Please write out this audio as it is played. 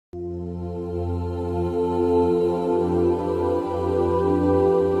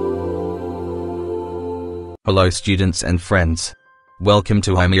fellow students and friends. Welcome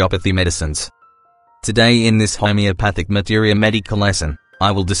to Homeopathy Medicines. Today in this homeopathic materia medica lesson,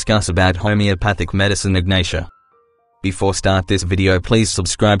 I will discuss about homeopathic medicine IGNATIA. Before start this video, please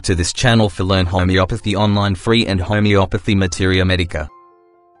subscribe to this channel for learn homeopathy online free and homeopathy materia medica.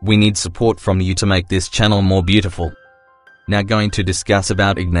 We need support from you to make this channel more beautiful. Now going to discuss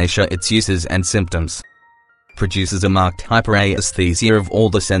about IGNATIA, its uses and symptoms. Produces a marked hyperaesthesia of all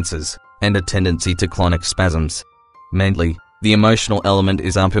the senses, and a tendency to clonic spasms. Mainly, the emotional element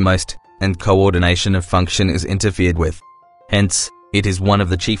is uppermost, and coordination of function is interfered with. Hence, it is one of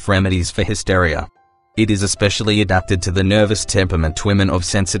the chief remedies for hysteria. It is especially adapted to the nervous temperament women of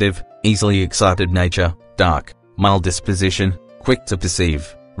sensitive, easily excited nature, dark, mild disposition, quick to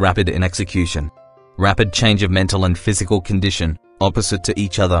perceive, rapid in execution. Rapid change of mental and physical condition, opposite to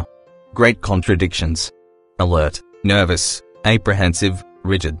each other. Great contradictions. Alert, nervous, apprehensive,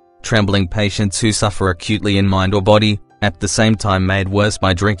 rigid, trembling patients who suffer acutely in mind or body, at the same time made worse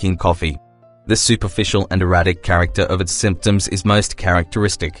by drinking coffee. The superficial and erratic character of its symptoms is most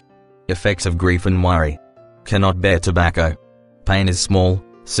characteristic. Effects of grief and worry. Cannot bear tobacco. Pain is small,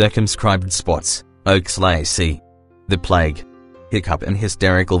 circumscribed spots, oaks lacy. The plague. Hiccup and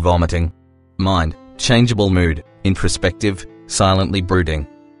hysterical vomiting. Mind, changeable mood, introspective, silently brooding.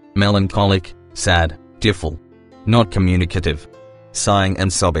 Melancholic, sad, tearful. Not communicative. Sighing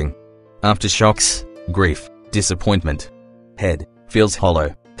and sobbing. Aftershocks, grief, disappointment. Head, feels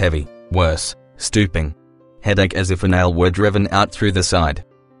hollow, heavy, worse, stooping. Headache as if a nail were driven out through the side.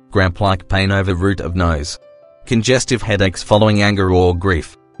 Cramp-like pain over root of nose. Congestive headaches following anger or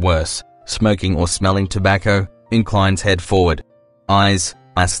grief, worse, smoking or smelling tobacco, inclines head forward. Eyes,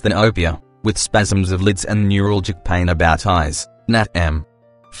 asthenophobia, with spasms of lids and neuralgic pain about eyes, NAT-M.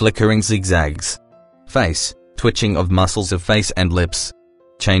 Flickering zigzags. Face, twitching of muscles of face and lips.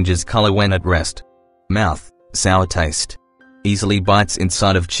 Changes color when at rest. Mouth, sour taste. Easily bites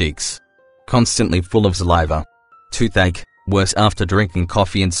inside of cheeks. Constantly full of saliva. Toothache, worse after drinking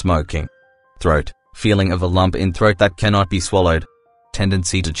coffee and smoking. Throat, feeling of a lump in throat that cannot be swallowed.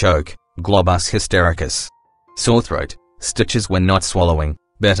 Tendency to choke, globus hystericus. Sore throat, stitches when not swallowing,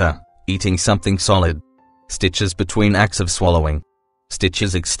 better, eating something solid. Stitches between acts of swallowing.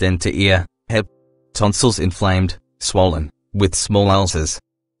 Stitches extend to ear, hip. Tonsils inflamed, swollen, with small ulcers.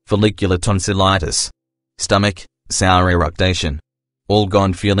 Follicular tonsillitis. Stomach, sour eructation. All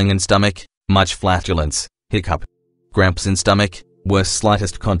gone feeling in stomach, much flatulence, hiccup. Cramps in stomach, worse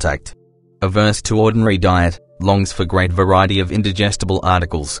slightest contact. Averse to ordinary diet, longs for great variety of indigestible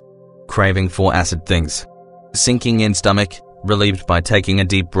articles. Craving for acid things. Sinking in stomach, relieved by taking a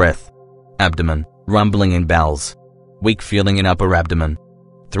deep breath. Abdomen, rumbling in bowels. Weak feeling in upper abdomen.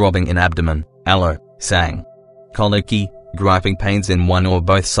 Throbbing in abdomen, aloe, sang. Colicky, griping pains in one or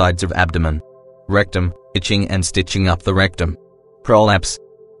both sides of abdomen. Rectum, itching and stitching up the rectum. Prolapse.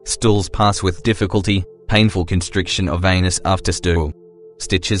 Stools pass with difficulty, painful constriction of anus after stool.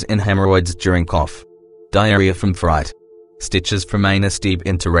 Stitches in hemorrhoids during cough. Diarrhea from fright. Stitches from anus deep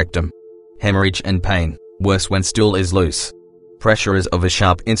into rectum. Hemorrhage and pain, worse when stool is loose. Pressure as of a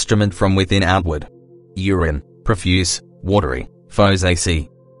sharp instrument from within outward. Urine, profuse, watery, phosace.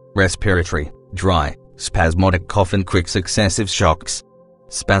 Respiratory, dry, spasmodic cough and quick successive shocks.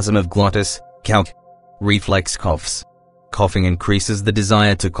 Spasm of glottis, calc. Reflex coughs. Coughing increases the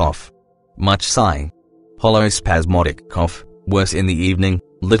desire to cough. Much sighing. Hollow spasmodic cough, worse in the evening,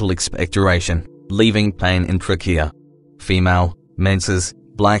 little expectoration, leaving pain in trachea. Female, menses,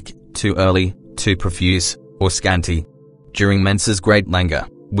 black, too early, too profuse, or scanty. During menses great languor,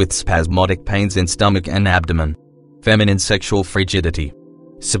 with spasmodic pains in stomach and abdomen. Feminine sexual frigidity.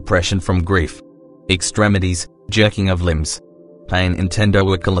 Suppression from grief. Extremities, jerking of limbs. Pain in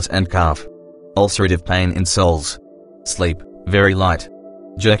tendoacilis and calf. Ulcerative pain in soles. Sleep, very light.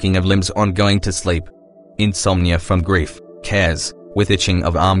 Jerking of limbs on going to sleep. Insomnia from grief, cares, with itching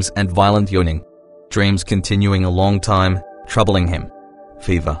of arms and violent yawning. Dreams continuing a long time, troubling him.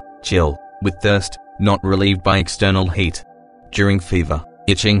 Fever, chill, with thirst, not relieved by external heat. During fever,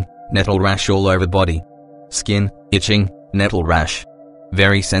 itching, nettle rash all over body. Skin, itching, nettle rash.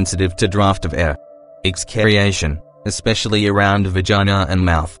 Very sensitive to draft of air. Excoriation, especially around vagina and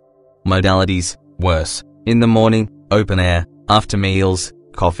mouth. Modalities, worse, in the morning, open air, after meals,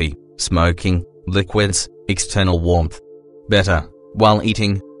 coffee, smoking, liquids, external warmth. Better, while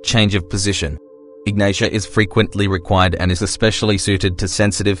eating, change of position. IGNATIA is frequently required and is especially suited to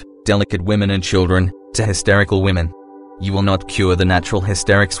sensitive, delicate women and children, to hysterical women. You will not cure the natural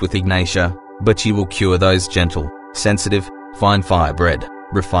hysterics with IGNATIA, but you will cure those gentle, sensitive, fine-fibred,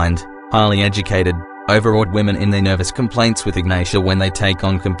 refined, highly educated, Overawed women in their nervous complaints with Ignatia when they take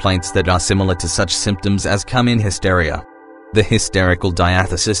on complaints that are similar to such symptoms as come in hysteria. The hysterical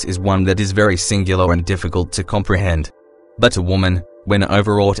diathesis is one that is very singular and difficult to comprehend. But a woman, when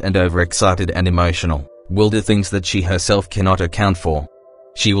overwrought and overexcited and emotional, will do things that she herself cannot account for.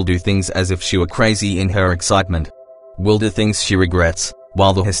 She will do things as if she were crazy in her excitement. Will do things she regrets,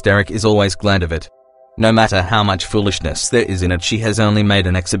 while the hysteric is always glad of it. No matter how much foolishness there is in it, she has only made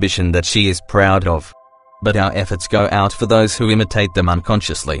an exhibition that she is proud of. But our efforts go out for those who imitate them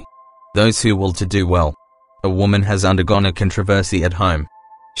unconsciously. Those who will to do well. A woman has undergone a controversy at home.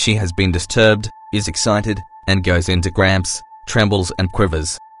 She has been disturbed, is excited, and goes into cramps, trembles and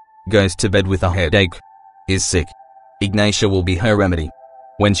quivers. Goes to bed with a headache. Is sick. Ignatia will be her remedy.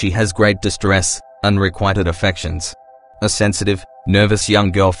 When she has great distress, unrequited affections. A sensitive, nervous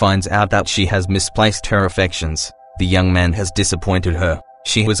young girl finds out that she has misplaced her affections. The young man has disappointed her.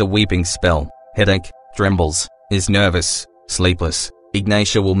 She has a weeping spell, headache, trembles, is nervous, sleepless.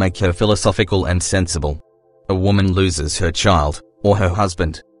 Ignatia will make her philosophical and sensible. A woman loses her child, or her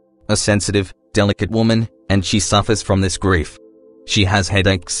husband. A sensitive, delicate woman, and she suffers from this grief. She has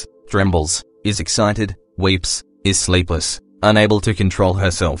headaches, trembles, is excited, weeps, is sleepless, unable to control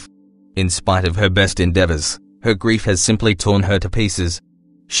herself. In spite of her best endeavors, her grief has simply torn her to pieces.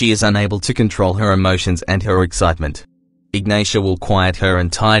 She is unable to control her emotions and her excitement. Ignatia will quiet her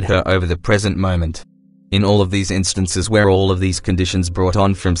and tide her over the present moment. In all of these instances where all of these conditions brought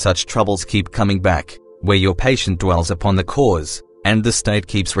on from such troubles keep coming back, where your patient dwells upon the cause, and the state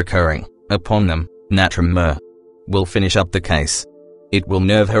keeps recurring upon them, Natrum Mur will finish up the case. It will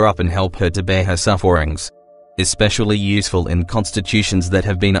nerve her up and help her to bear her sufferings. Especially useful in constitutions that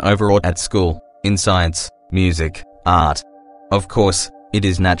have been overwrought at school, in science, music, art. Of course, it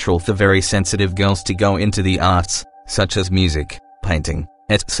is natural for very sensitive girls to go into the arts, such as music, painting,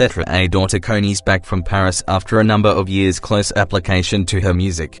 etc. A daughter Connie's back from Paris after a number of years' close application to her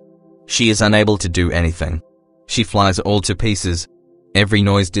music. She is unable to do anything. She flies all to pieces. Every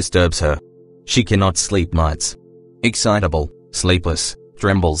noise disturbs her. She cannot sleep nights. Excitable, sleepless,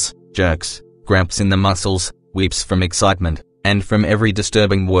 trembles, jerks, cramps in the muscles, weeps from excitement, and from every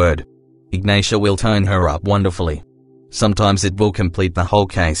disturbing word. Ignatia will tone her up wonderfully. Sometimes it will complete the whole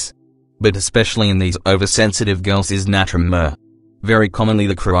case. But especially in these oversensitive girls is Natrum Mur. Very commonly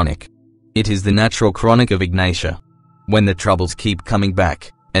the chronic. It is the natural chronic of Ignatia. When the troubles keep coming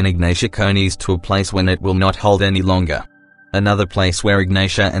back, and Ignatia conies to a place when it will not hold any longer. Another place where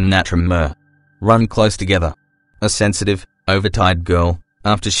Ignatia and Natrum Mur run close together. A sensitive, overtired girl,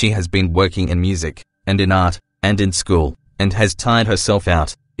 after she has been working in music, and in art, and in school, and has tired herself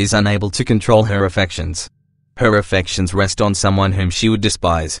out, is unable to control her affections. Her affections rest on someone whom she would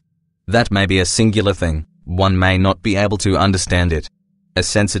despise. That may be a singular thing, one may not be able to understand it. A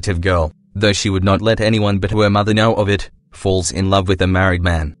sensitive girl, though she would not let anyone but her mother know of it, falls in love with a married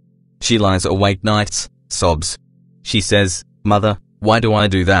man. She lies awake nights, sobs. She says, "Mother, why do I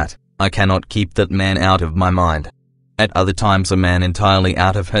do that? I cannot keep that man out of my mind." At other times a man entirely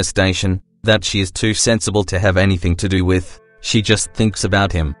out of her station, that she is too sensible to have anything to do with, she just thinks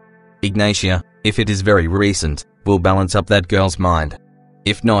about him. Ignatia, if it is very recent, will balance up that girl's mind.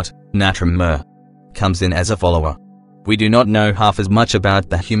 If not, Natrum Mur comes in as a follower. We do not know half as much about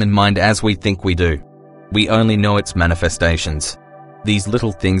the human mind as we think we do. We only know its manifestations. These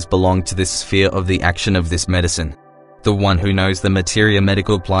little things belong to this sphere of the action of this medicine. The one who knows the materia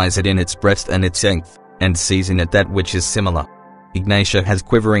medica applies it in its breadth and its length, and sees in it that which is similar. Ignatia has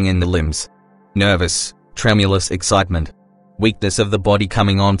quivering in the limbs, nervous, tremulous excitement, weakness of the body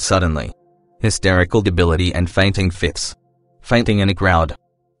coming on suddenly, hysterical debility and fainting fits. Fainting in a crowd.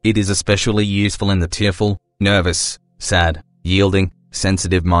 It is especially useful in the tearful, nervous, sad, yielding,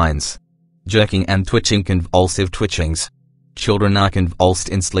 sensitive minds. Jerking and twitching, convulsive twitchings. Children are convulsed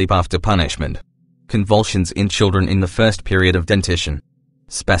in sleep after punishment. Convulsions in children in the first period of dentition.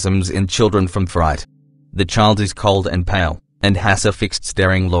 Spasms in children from fright. The child is cold and pale, and has a fixed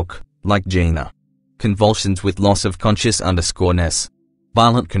staring look, like Gina. Convulsions with loss of conscious_ness.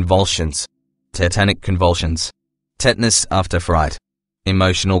 Violent convulsions. Tetanic convulsions. Tetanus after fright.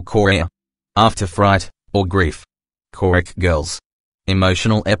 Emotional chorea. After fright, or grief. Choric girls.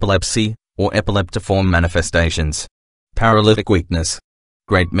 Emotional epilepsy, or epileptiform manifestations. Paralytic weakness.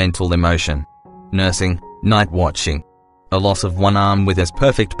 Great mental emotion. Nursing, night watching. A loss of one arm with as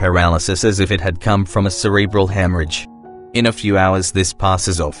perfect paralysis as if it had come from a cerebral hemorrhage. In a few hours this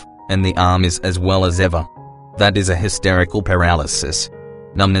passes off, and the arm is as well as ever. That is a hysterical paralysis.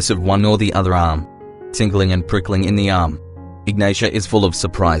 Numbness of one or the other arm. Tingling and prickling in the arm. Ignatia is full of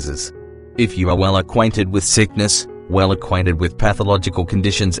surprises. If you are well acquainted with sickness, well acquainted with pathological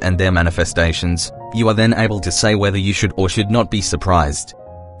conditions and their manifestations, You are then able to say whether you should or should not be surprised.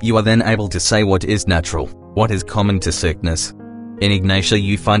 You are then able to say what is natural, what is common to sickness. In Ignatia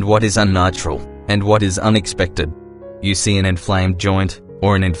you find what is unnatural, and what is unexpected. You see an inflamed joint,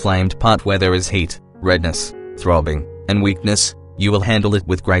 or an inflamed part where there is heat, redness, throbbing, and weakness, you will handle it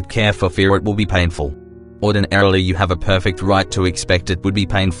with great care for fear it will be painful. Ordinarily you have a perfect right to expect it would be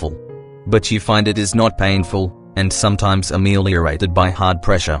painful. But you find it is not painful, and sometimes ameliorated by hard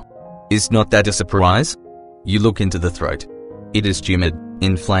pressure. Is not that a surprise? You look into the throat. It is tumid,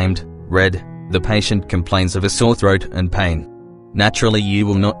 inflamed, red. The patient complains of a sore throat and pain. Naturally you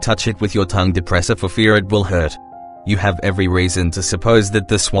will not touch it with your tongue depressor for fear it will hurt. You have every reason to suppose that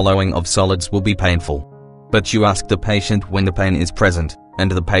the swallowing of solids will be painful. But you ask the patient when the pain is present,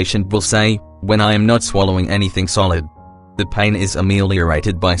 and the patient will say, when I am not swallowing anything solid. The pain is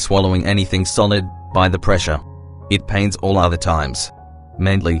ameliorated by swallowing anything solid, by the pressure. It pains all other times.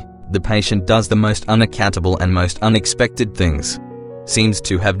 Mainly, the patient does the most unaccountable and most unexpected things. Seems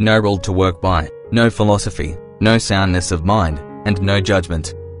to have no rule to work by, no philosophy, no soundness of mind, and no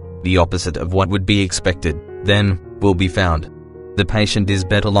judgment. The opposite of what would be expected, then, will be found. The patient is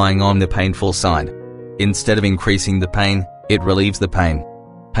better lying on the painful side. Instead of increasing the pain, it relieves the pain.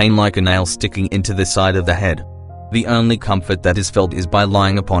 Pain like a nail sticking into the side of the head. The only comfort that is felt is by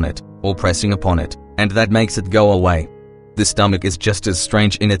lying upon it, or pressing upon it, and that makes it go away. The stomach is just as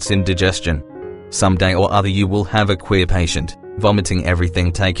strange in its indigestion. Some day or other you will have a queer patient, vomiting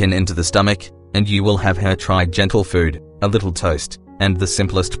everything taken into the stomach, and you will have her try gentle food, a little toast, and the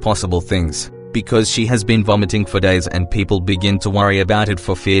simplest possible things, because she has been vomiting for days and people begin to worry about it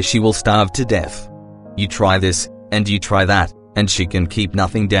for fear she will starve to death. You try this, and you try that, and she can keep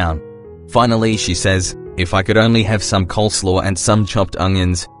nothing down. Finally she says, if I could only have some coleslaw and some chopped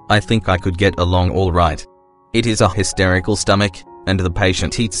onions, I think I could get along all right. It is a hysterical stomach, and the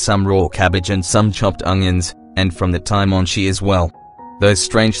patient eats some raw cabbage and some chopped onions, and from that time on she is well. Those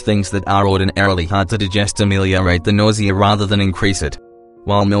strange things that are ordinarily hard to digest ameliorate the nausea rather than increase it.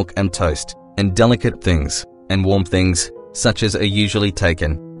 While milk and toast, and delicate things, and warm things, such as are usually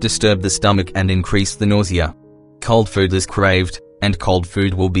taken, disturb the stomach and increase the nausea. Cold food is craved, and cold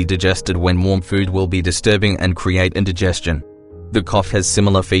food will be digested when warm food will be disturbing and create indigestion. The cough has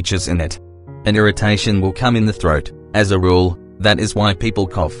similar features in it. An irritation will come in the throat, as a rule, that is why people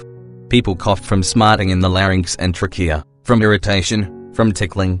cough. People cough from smarting in the larynx and trachea, from irritation, from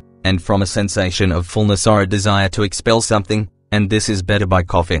tickling, and from a sensation of fullness or a desire to expel something, and this is better by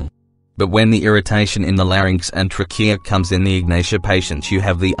coughing. But when the irritation in the larynx and trachea comes in the Ignatia patient you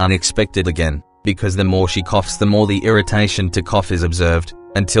have the unexpected again, because the more she coughs the more the irritation to cough is observed,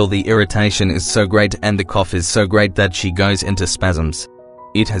 until the irritation is so great and the cough is so great that she goes into spasms.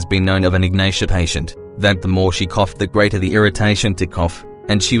 It has been known of an Ignatia patient, that the more she coughed the greater the irritation to cough,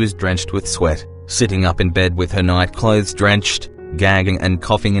 and she was drenched with sweat, sitting up in bed with her night clothes drenched, gagging and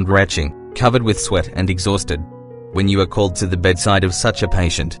coughing and retching, covered with sweat and exhausted. When you are called to the bedside of such a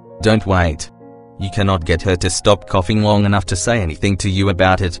patient, don't wait. You cannot get her to stop coughing long enough to say anything to you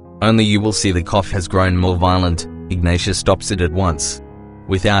about it, only you will see the cough has grown more violent. Ignatia stops it at once.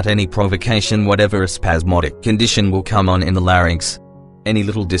 Without any provocation whatever, a spasmodic condition will come on in the larynx. Any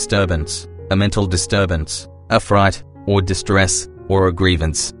little disturbance, a mental disturbance, a fright, or distress, or a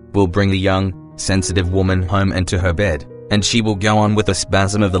grievance, will bring the young, sensitive woman home and to her bed, and she will go on with a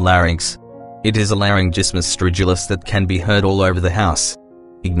spasm of the larynx. It is a laryngismus stridulus that can be heard all over the house.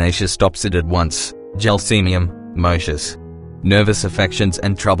 Ignatia stops it at once. Gelsemium, moschus. Nervous affections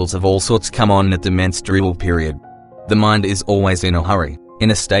and troubles of all sorts come on at the menstrual period. The mind is always in a hurry,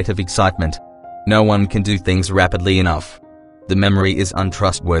 in a state of excitement. No one can do things rapidly enough. The memory is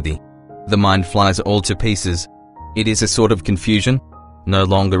untrustworthy. The mind flies all to pieces. It is a sort of confusion, no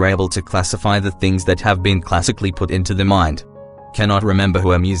longer able to classify the things that have been classically put into the mind. Cannot remember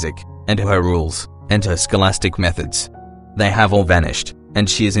her music, and her rules, and her scholastic methods. They have all vanished, and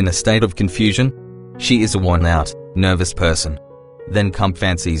she is in a state of confusion. She is a worn-out, nervous person. Then come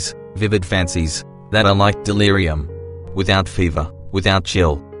fancies, vivid fancies, that are like delirium. Without fever, without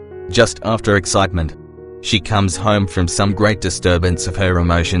chill. Just after excitement. She comes home from some great disturbance of her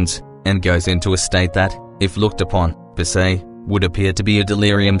emotions, and goes into a state that, if looked upon, per se, would appear to be a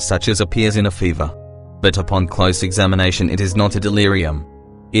delirium such as appears in a fever. But upon close examination it is not a delirium.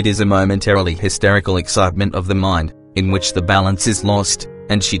 It is a momentarily hysterical excitement of the mind, in which the balance is lost,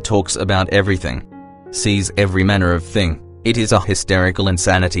 and she talks about everything. Sees every manner of thing. It is a hysterical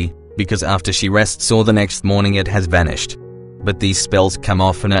insanity, because after she rests or the next morning it has vanished. But these spells come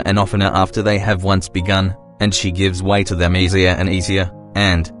oftener and oftener after they have once begun, and she gives way to them easier and easier,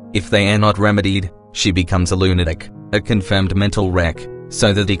 and, if they are not remedied, she becomes a lunatic, a confirmed mental wreck,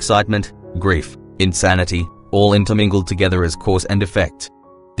 so that excitement, grief, insanity, all intermingled together as cause and effect.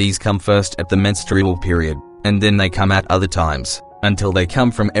 These come first at the menstrual period, and then they come at other times, until they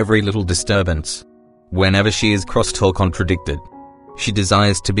come from every little disturbance. Whenever she is crossed or contradicted, she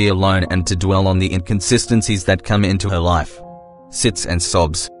desires to be alone and to dwell on the inconsistencies that come into her life. Sits and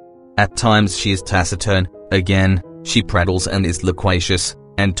sobs. At times she is taciturn, again, she prattles and is loquacious,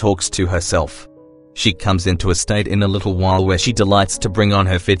 and talks to herself. She comes into a state in a little while where she delights to bring on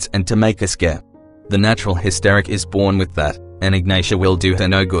her fits and to make a scare. The natural hysteric is born with that, and Ignatia will do her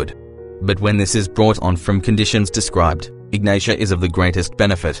no good. But when this is brought on from conditions described, Ignatia is of the greatest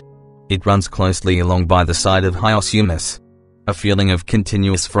benefit. It runs closely along by the side of hyoscyomus, a feeling of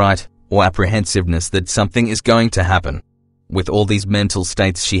continuous fright, or apprehensiveness that something is going to happen. With all these mental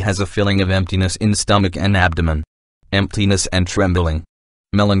states she has a feeling of emptiness in stomach and abdomen, emptiness and trembling,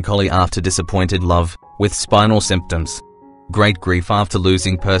 melancholy after disappointed love, with spinal symptoms, great grief after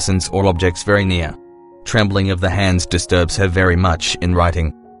losing persons or objects very near. Trembling of the hands disturbs her very much in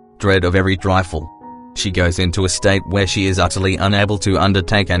writing, dread of every trifle. She goes into a state where she is utterly unable to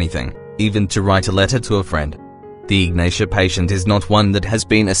undertake anything, even to write a letter to a friend. The Ignatia patient is not one that has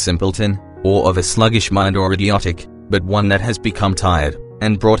been a simpleton, or of a sluggish mind or idiotic, but one that has become tired,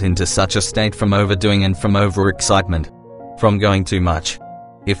 and brought into such a state from overdoing and from overexcitement. From going too much,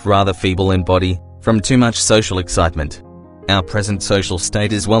 if rather feeble in body, from too much social excitement. Our present social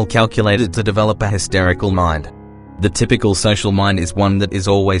state is well calculated to develop a hysterical mind. The typical social mind is one that is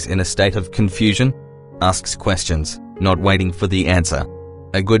always in a state of confusion, asks questions, not waiting for the answer.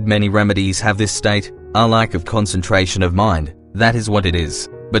 A good many remedies have this state, a lack of concentration of mind, that is what it is,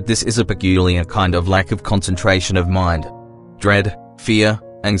 but this is a peculiar kind of lack of concentration of mind. Dread, fear,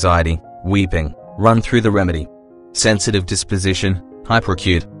 anxiety, weeping, run through the remedy. Sensitive disposition,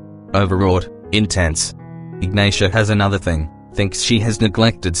 hyperacute, overwrought, intense. Ignatia has another thing, thinks she has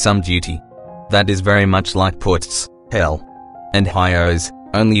neglected some duty. That is very much like Putz, hell, and Hyos,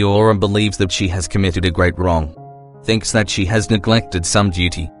 only Aura believes that she has committed a great wrong. Thinks that she has neglected some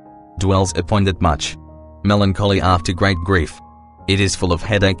duty. Dwells upon that much. Melancholy after great grief. It is full of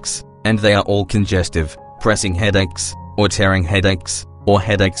headaches, and they are all congestive, pressing headaches, or tearing headaches, or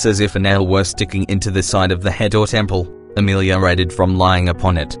headaches as if a nail were sticking into the side of the head or temple, ameliorated from lying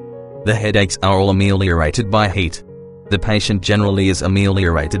upon it. The headaches are all ameliorated by heat. The patient generally is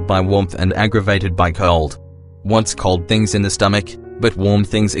ameliorated by warmth and aggravated by cold. Wants cold things in the stomach, but warm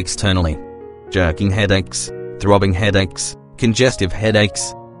things externally. Jerking headaches, throbbing headaches, congestive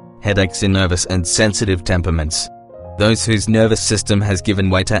headaches, headaches in nervous and sensitive temperaments. Those whose nervous system has given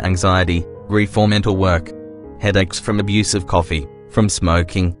way to anxiety, grief or mental work. Headaches from abuse of coffee, from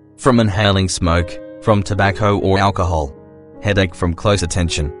smoking, from inhaling smoke, from tobacco or alcohol. Headache from close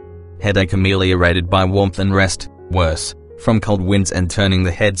attention. Headache ameliorated by warmth and rest, worse, from cold winds and turning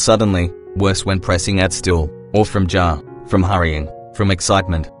the head suddenly, worse when pressing at still, or from jar, from hurrying, from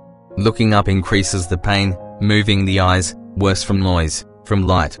excitement. Looking up increases the pain, moving the eyes, worse from noise, from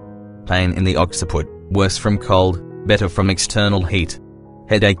light. Pain in the occiput, worse from cold, better from external heat.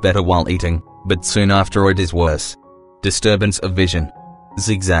 Headache better while eating, but soon after it is worse. Disturbance of vision.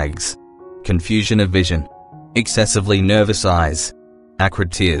 Zigzags. Confusion of vision. Excessively nervous eyes.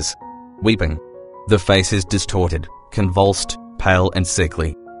 Acrid tears. Weeping. The face is distorted, convulsed, pale and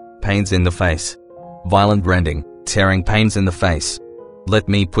sickly. Pains in the face. Violent rending, tearing pains in the face. Let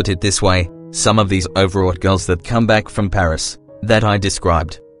me put it this way, some of these overwrought girls that come back from Paris, that I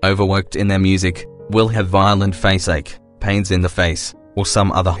described, overworked in their music, will have violent faceache, pains in the face, or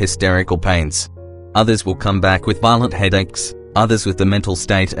some other hysterical pains. Others will come back with violent headaches, others with the mental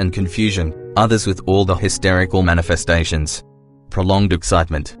state and confusion, others with all the hysterical manifestations. Prolonged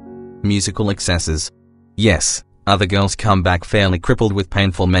excitement. Musical excesses. Yes, other girls come back fairly crippled with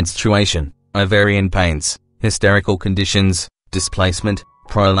painful menstruation, ovarian pains, hysterical conditions, displacement,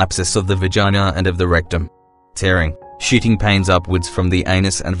 prolapsus of the vagina and of the rectum. Tearing, shooting pains upwards from the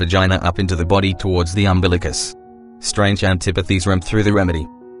anus and vagina up into the body towards the umbilicus. Strange antipathies run through the remedy.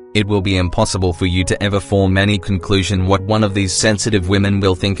 It will be impossible for you to ever form any conclusion what one of these sensitive women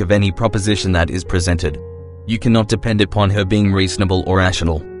will think of any proposition that is presented. You cannot depend upon her being reasonable or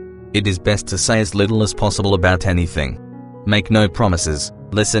rational. It is best to say as little as possible about anything. Make no promises,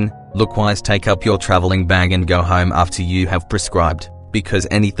 listen, look-wise take up your traveling bag and go home after you have prescribed, because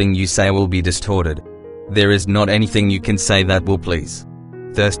anything you say will be distorted. There is not anything you can say that will please.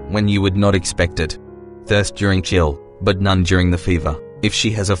 Thirst when you would not expect it. Thirst during chill, but none during the fever, if she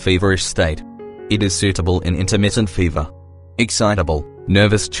has a feverish state. It is suitable in intermittent fever. Excitable,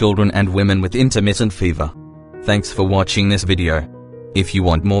 nervous children and women with intermittent fever. Thanks for watching this video. If you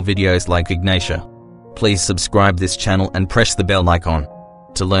want more videos like Ignatia, please subscribe this channel and press the bell icon.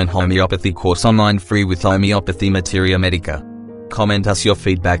 To learn homeopathy course online free with Homeopathy Materia Medica. Comment us your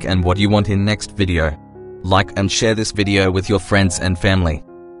feedback and what you want in next video. Like and share this video with your friends and family.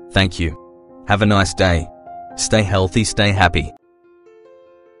 Thank you. Have a nice day. Stay healthy, stay happy.